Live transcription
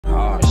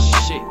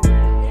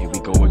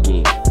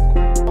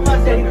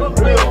So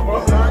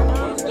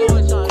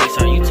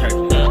you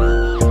turned up.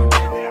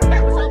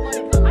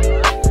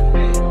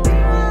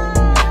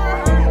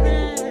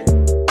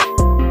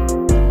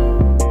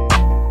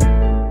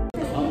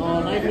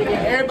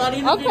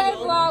 Okay,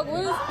 vlog,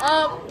 what is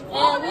up?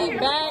 And we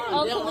back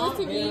on Kaloo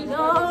TV.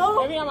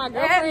 Maybe on my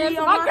girlfriend's.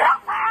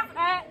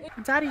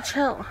 Daddy,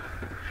 chill.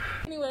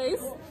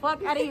 Anyways,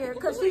 Fuck out of here,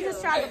 cause she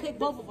just tried to pick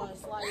both of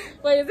us. Like,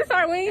 wait, is this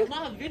our wing? Is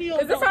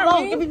this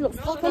our wing? Come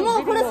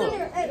on, put us in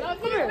here. Hey,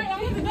 come here.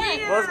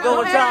 What's good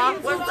with y'all?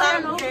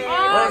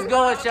 What's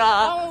good with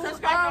y'all?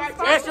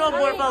 It's your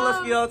boy from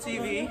Let's Get On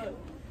TV.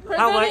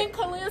 Presenting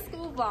Kaloo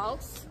School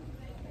Vlogs.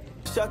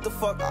 Shut the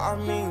fuck up, I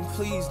mean,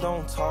 please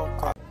don't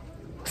talk.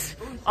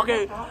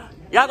 Okay,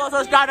 y'all gonna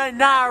subscribe to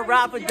Nine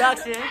Rap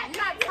Production.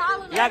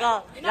 Y'all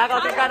gonna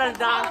subscribe to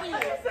Nine.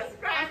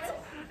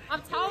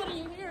 I'm taller than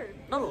you here.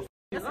 No,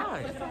 it's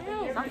fine.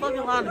 Stop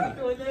fucking lying to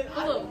me.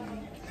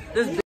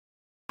 This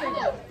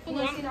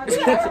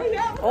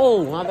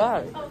oh my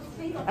god.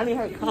 I need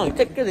her. Come on,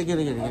 get it.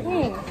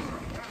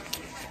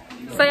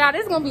 So y'all,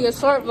 this is gonna be a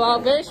short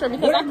vlog, very short,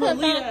 because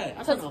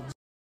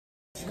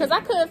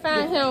I couldn't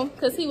find him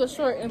because he was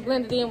short and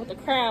blended in with the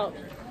crowd,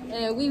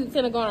 and we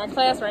finna go in our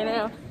class right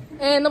now,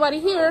 and nobody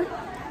here.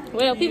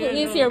 Well, people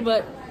is here,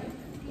 but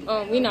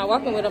we not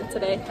walking with them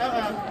today.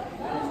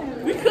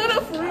 We could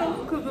have for real,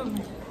 cause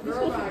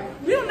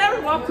we don't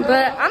never walk.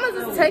 But I'm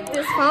gonna just take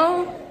this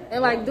home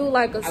and like do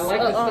like a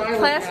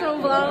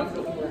classroom vlog.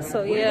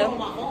 So yeah,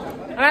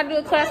 I gotta do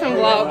a classroom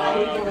vlog.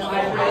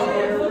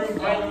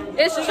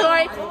 It's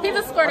Troy. He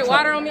just squirted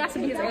water on me. I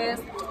should be his ass.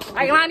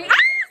 Like Lonnie,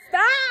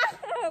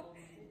 stop!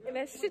 And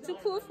that shit you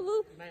pulled,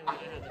 Flu.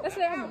 That's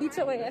why I'm gonna beat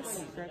your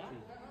ass.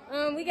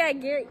 We got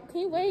Gary.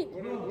 Can you wait?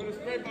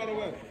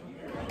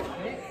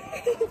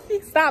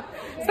 Stop.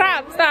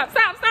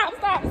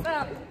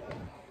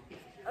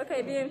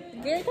 Okay, then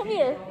Gary, come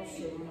here.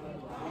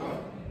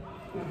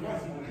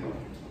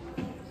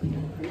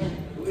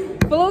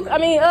 Flu,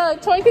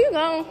 Troy, keep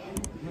going.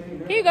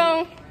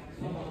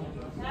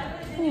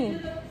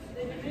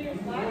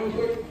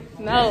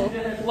 No,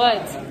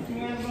 what? You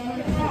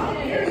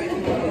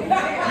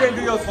didn't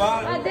do your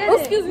slide? I did. Oh,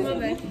 excuse me.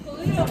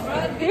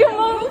 Do you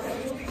move?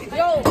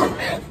 Yo.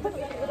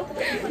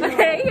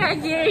 Okay, you got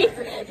Gary.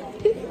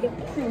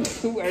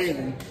 Too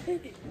early.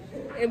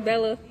 And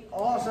Bella.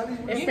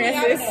 And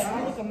Francis.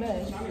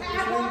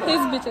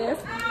 His bitch ass.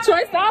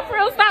 Troy, stop for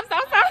real. Stop.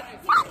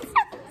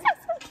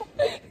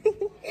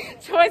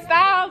 Troy,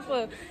 stop.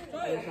 Are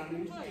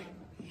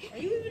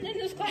you even in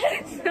this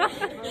class?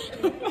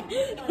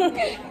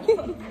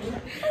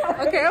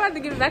 Okay, I'm about to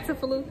give it back to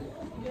Falou.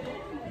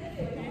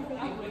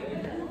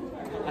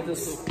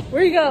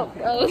 Where you go?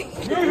 Oh.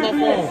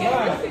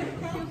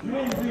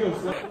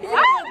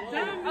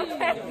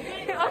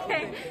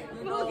 Okay.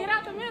 Falou, get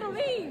out the middle,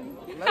 leave.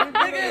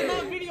 Nigga, it's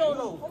my video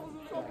though.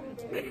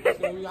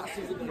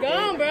 Go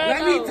on, bro.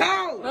 Let me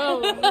talk. No.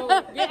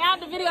 Get out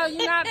the video.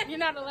 You're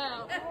not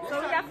allowed.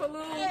 So we got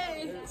Falou.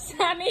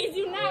 Chinese,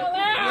 you're not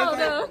allowed.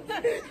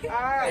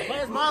 Alright, but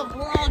it's my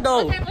vlog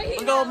though. I'm going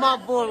with my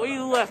boy. Where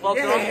you at,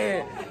 folks?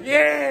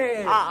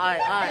 Yeah.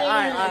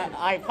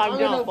 Alright, pipe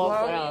down, folks.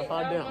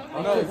 Pipe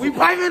down. No, we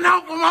piping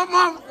out for my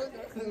mom.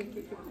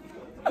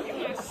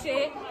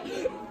 Shit.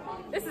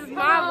 This is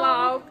my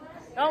vlog.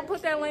 Don't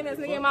put that lame ass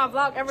nigga in my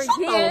vlog ever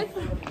again.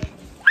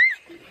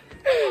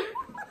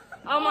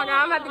 Oh my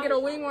god, I'm about to get a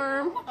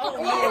wingworm. Oh,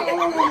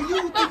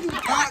 you think you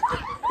cock?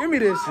 Give me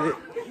this shit.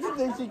 You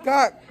think she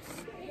cock?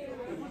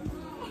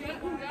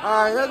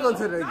 Alright, let's go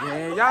to the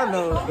game. Y'all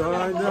know what's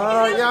going on.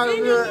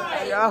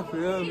 Y'all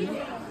feel me?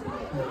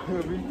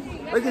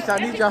 Look at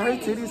Shanice, y'all her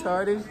titties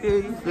hard as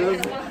shit. You feel me?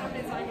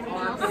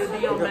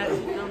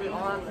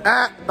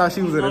 Thought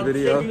she was in the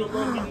video. She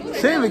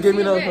didn't even give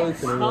me no phone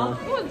to the room.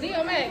 Who was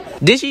DMX?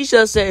 Did she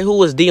just say who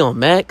was Dion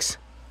Max?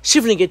 She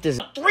finna get this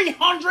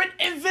 300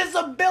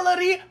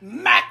 invisibility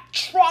Mack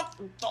truck.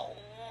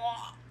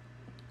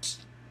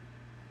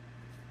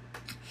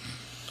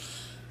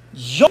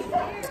 Yo.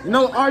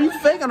 No, are you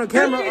fake on the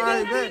camera?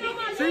 Alright, bet.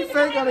 She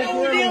fake on the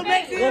camera.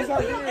 Yes,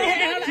 I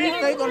did. She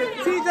fake on the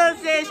camera. She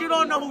just said she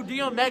don't know who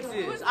Dion Max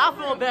is. I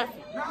feel bad.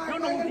 You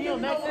don't know who Dion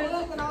Max is?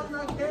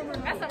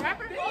 That's a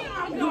rapper?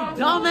 You dumbass.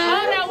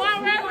 That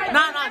one rapper?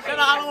 Nah, shut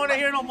up. I don't want to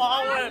hear no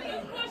more.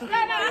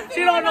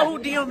 She don't know who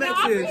Dion Max I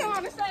see is. him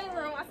on the shade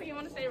room.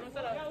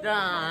 Shut up.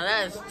 Nah,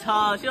 that's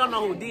tough. She don't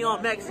know who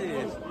Dion Max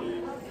is.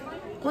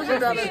 Push her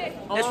down the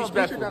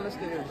Disrespectful.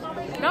 stairs.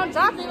 Don't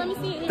drop it. Let me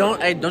see it.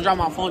 Don't drop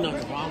my phone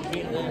number, bro.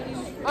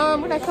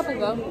 Where'd that couple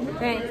go?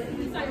 Dang.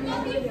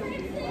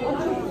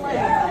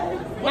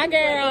 My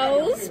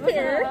girls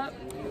here.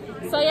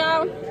 So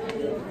y'all,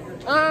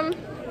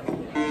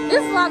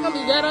 this vlog gonna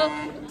be ghetto.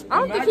 I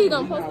don't think he's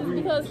gonna post this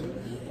because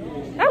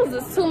that was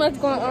just too much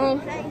going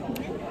on.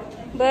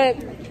 But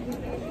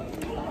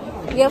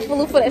yeah,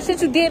 Falou, for that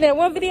shit you did in that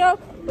one video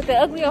with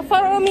that ugly old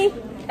photo of me,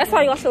 that's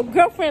how you lost your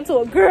girlfriend to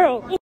a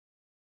girl.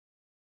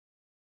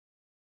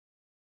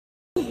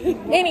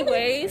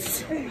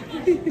 Anyways,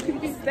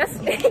 that's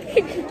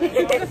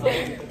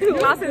he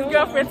lost his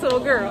girlfriend to a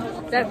girl.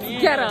 That's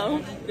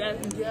ghetto.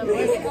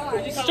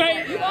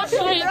 Straight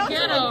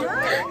ghetto.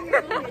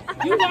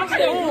 You lost that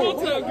girl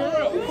to a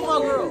girl. Who my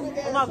girl?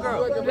 Who my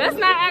girl? Let's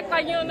not act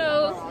like you don't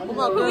know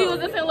who he was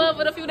just in love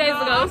with a few days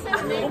ago.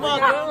 Who my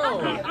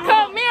girl?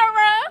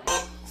 Camera.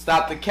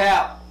 Stop the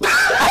cap. Stop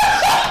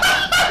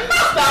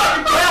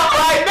the cap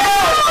right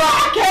now.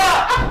 Stop the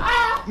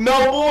cap.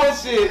 No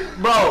bullshit,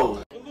 bro.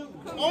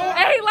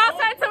 And he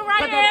lost her to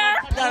right here.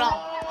 Cut that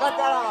off. Cut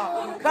that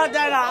off. Cut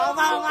that off.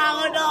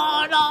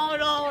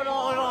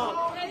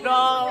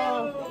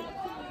 No.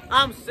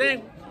 I'm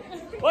single.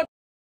 What?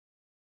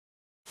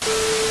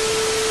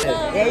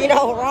 Yeah, you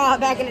know, Raw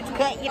back in the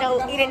cut, you know,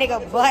 eat a nigga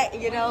butt,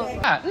 you know.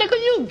 Nigga,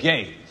 you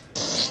gay.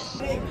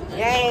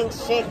 Gang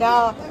shit,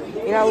 dog.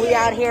 You know, we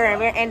out here and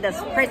we're in the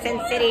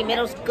Prison City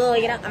Middle School,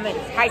 you know, I mean,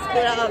 high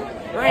school, dog.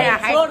 We're in a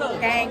high school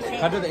gang shit.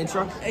 Can I do the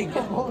intro? Hey, go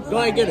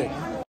ahead and get it.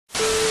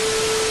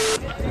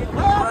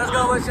 Let's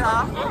go with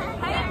y'all.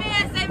 Hey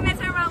man, say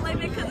Mr. Rolling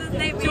because his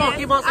name is. Come on,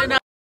 keep on saying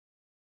that.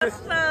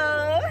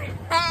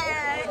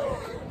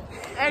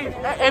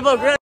 Hey, but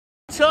real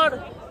short.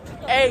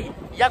 Hey,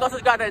 y'all go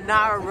subscribe to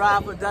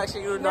Naira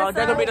Production, you know.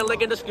 They're gonna be the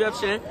link in the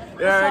description.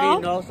 You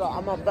already know, so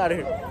I'm up out of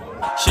here.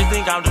 She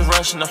think I'm just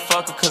rushing the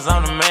fucker cause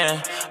I'm the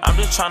man. I'm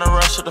just trying to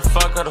rush her the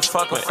fucker.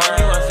 But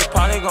anyway, she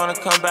probably gonna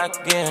come back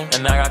again.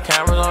 And I got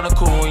cameras on the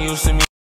cool when you see me.